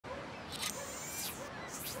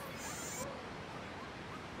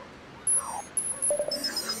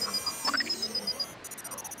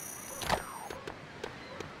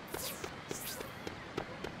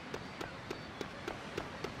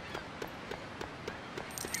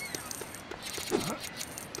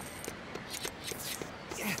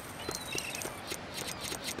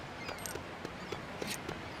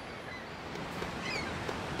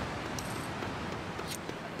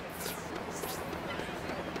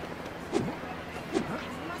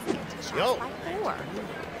Yo. by 4.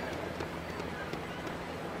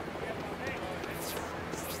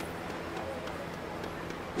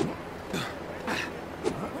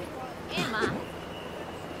 Emma.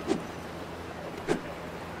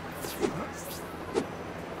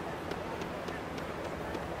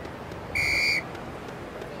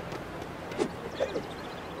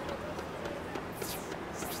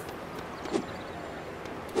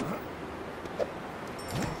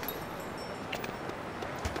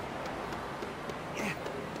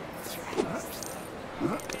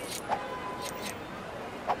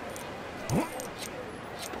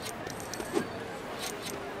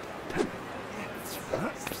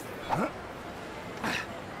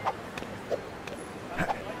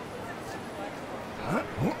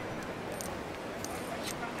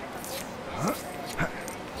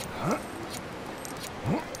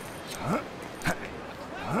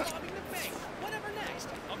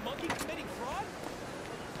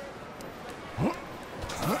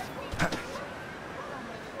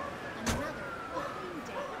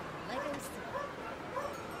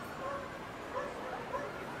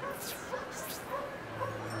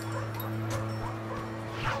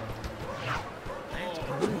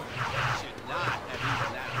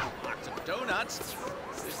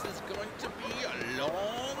 This is going to be a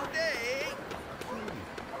long day.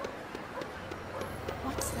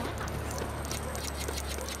 What's that?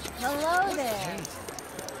 Hello there.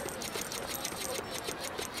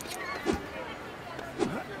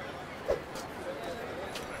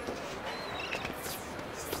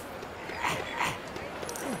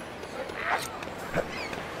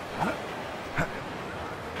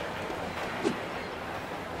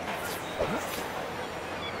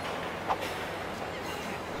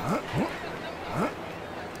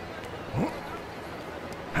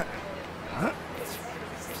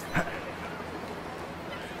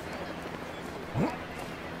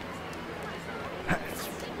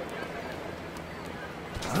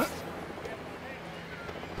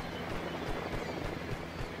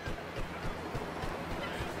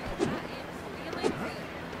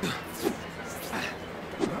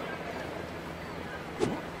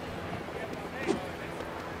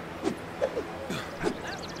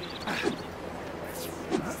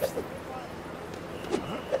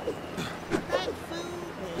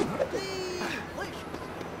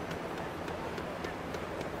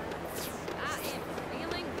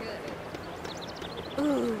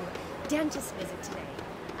 Ooh, dentist visit today.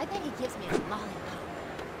 I bet he gives me a lollipop.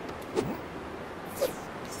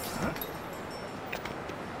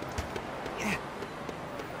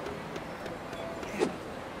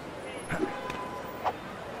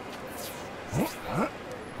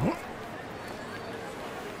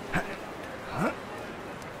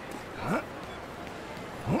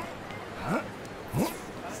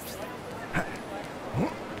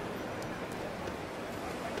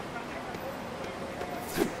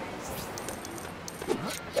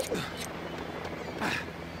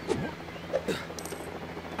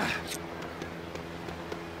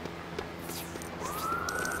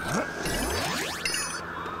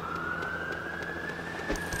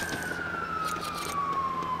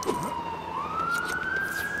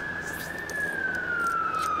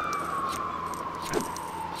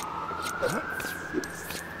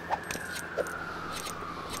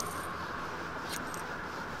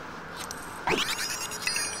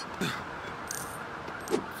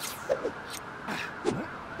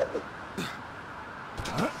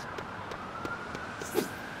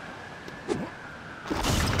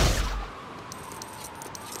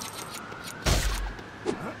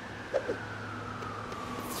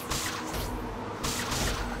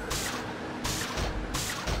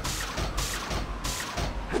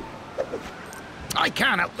 I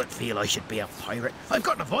can't help but feel I should be a pirate. I've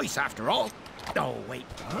got the voice after all. Oh, wait.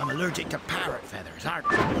 I'm allergic to parrot feathers, aren't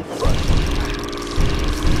I?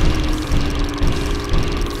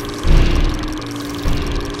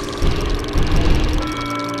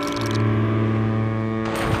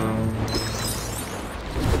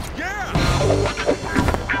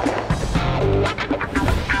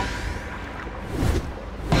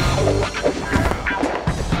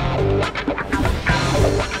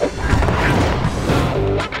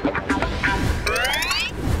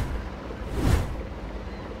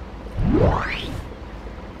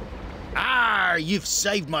 You've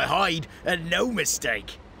saved my hide, and no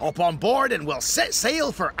mistake. Hop on board and we'll set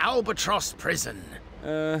sail for Albatross Prison.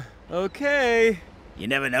 Okay. You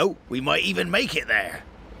never know, we might even make it there.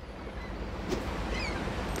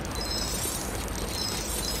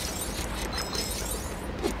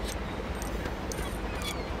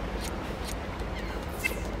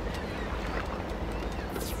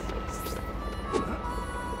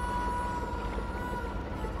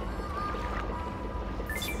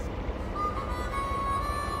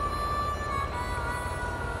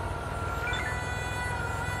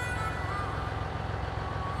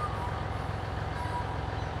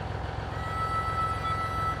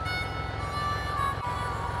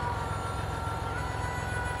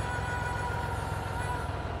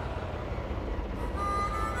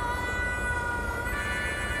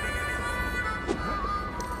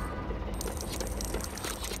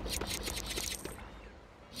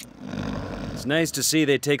 It's nice to see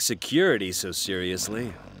they take security so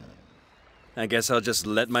seriously. I guess I'll just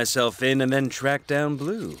let myself in and then track down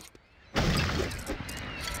Blue.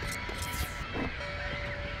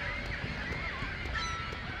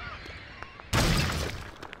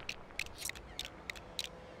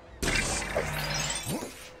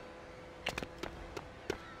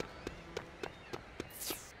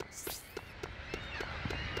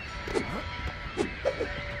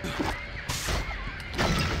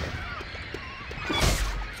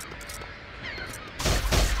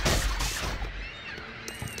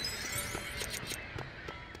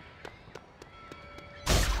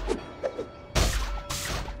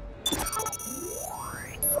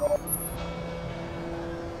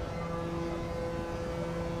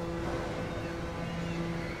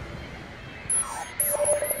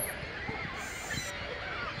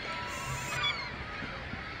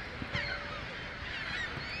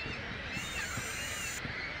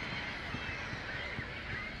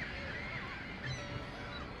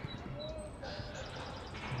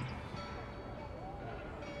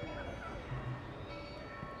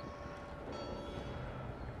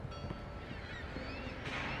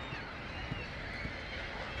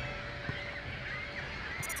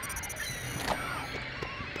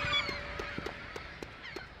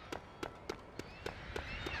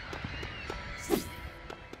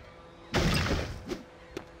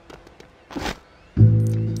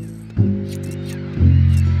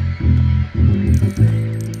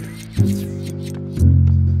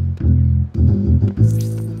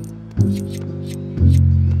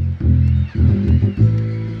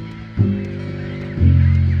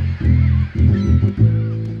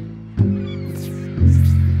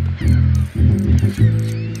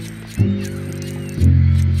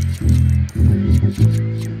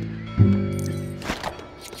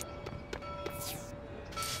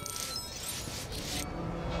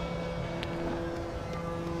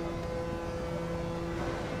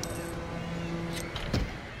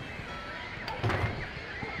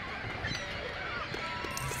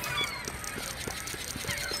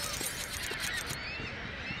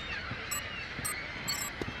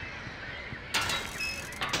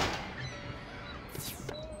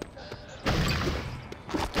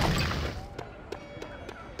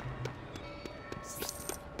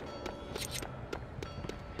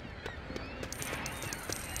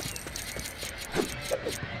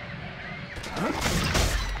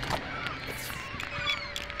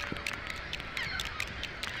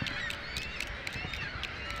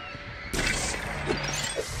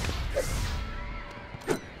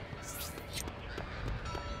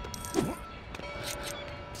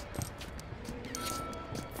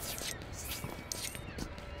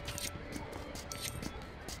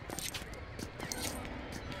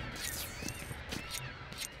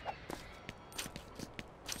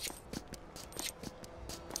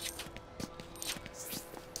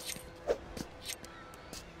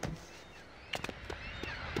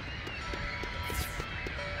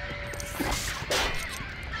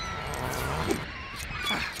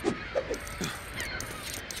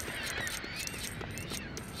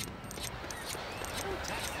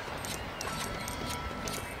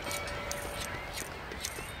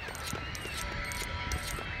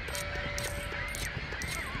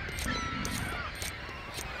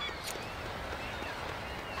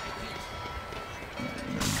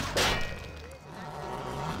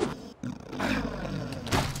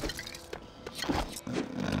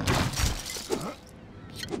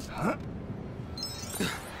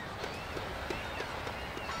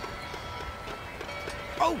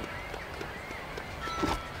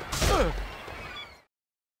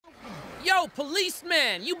 Yo,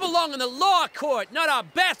 policeman, you belong in the law court, not our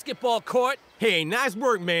basketball court. Hey, nice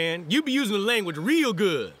work, man. You be using the language real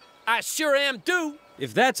good. I sure am, do.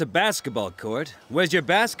 If that's a basketball court, where's your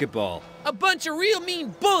basketball? A bunch of real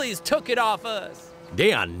mean bullies took it off us.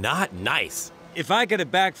 They are not nice. If I get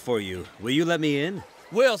it back for you, will you let me in?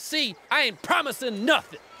 We'll see. I ain't promising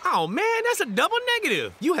nothing. Oh, man, that's a double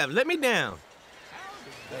negative. You have let me down.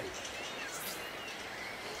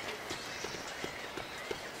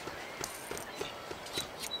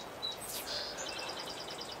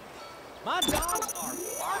 My dogs are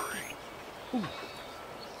barking. Ooh.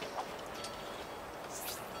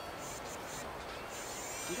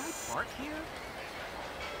 Did I bark here?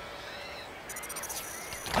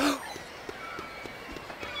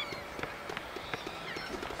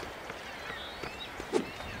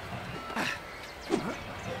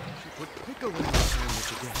 She put pickle in my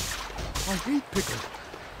sandwich again. I hate pickle.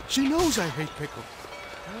 She knows I hate pickle.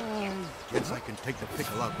 I guess I can take the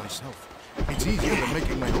pickle out myself. It's easier than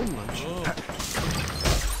making my own lunch.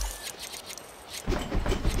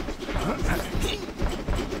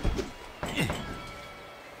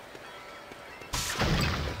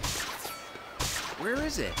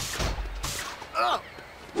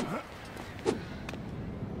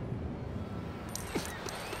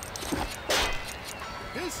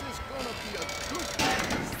 This is gonna be a good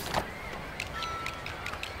one.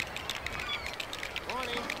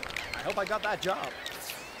 Morning. I hope I got that job.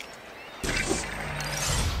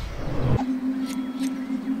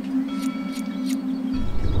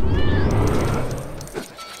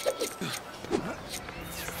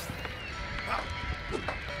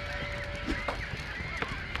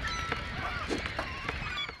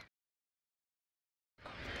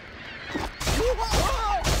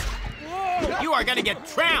 You are gonna get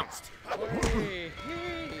trounced!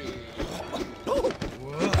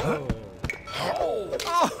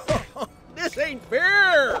 This ain't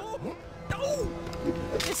fair!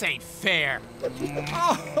 This ain't fair.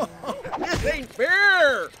 This ain't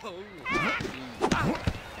fair!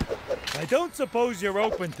 I don't suppose you're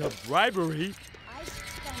open to bribery. I should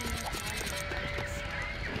spend more time with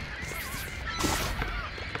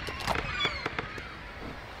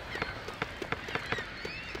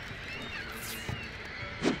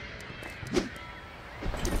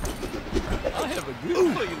I have a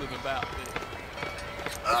good feeling about this.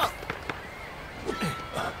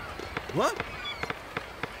 What?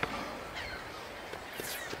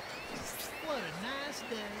 What a nice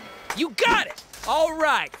day. You got it! All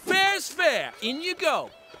right, fair's fair. In you go.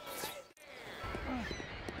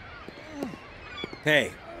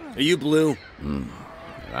 Hey, are you Blue?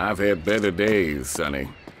 I've had better days, Sonny.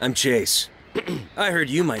 I'm Chase. I heard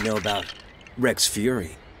you might know about Rex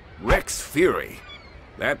Fury. Rex Fury?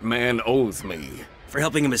 That man owes me. For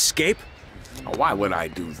helping him escape? Why would I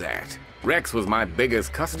do that? Rex was my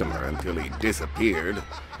biggest customer until he disappeared,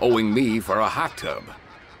 owing me for a hot tub.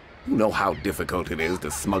 You know how difficult it is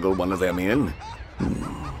to smuggle one of them in?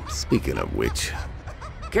 Speaking of which,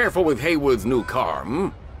 careful with Haywood's new car, hmm?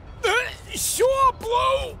 Sure,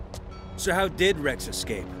 Blue! So how did Rex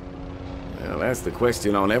escape? Well, that's the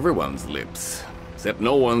question on everyone's lips. Except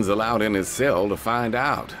no one's allowed in his cell to find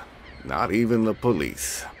out. Not even the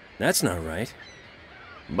police. That's not right.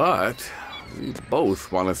 But we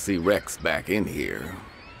both want to see Rex back in here.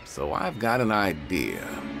 So I've got an idea.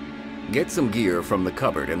 Get some gear from the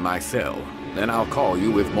cupboard in my cell. Then I'll call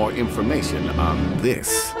you with more information on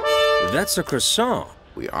this. That's a croissant.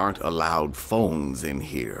 We aren't allowed phones in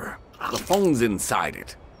here. The phone's inside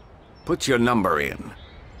it. Put your number in.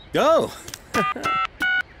 Oh!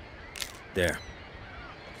 There.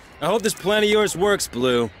 I hope this plan of yours works,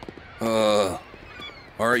 Blue.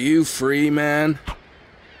 Are you free, man?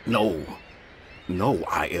 No. No,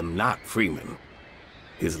 I am not Freeman.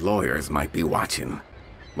 His lawyers might be watching.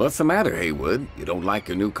 What's the matter, Haywood? You don't like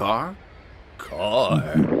your new car?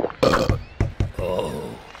 Car?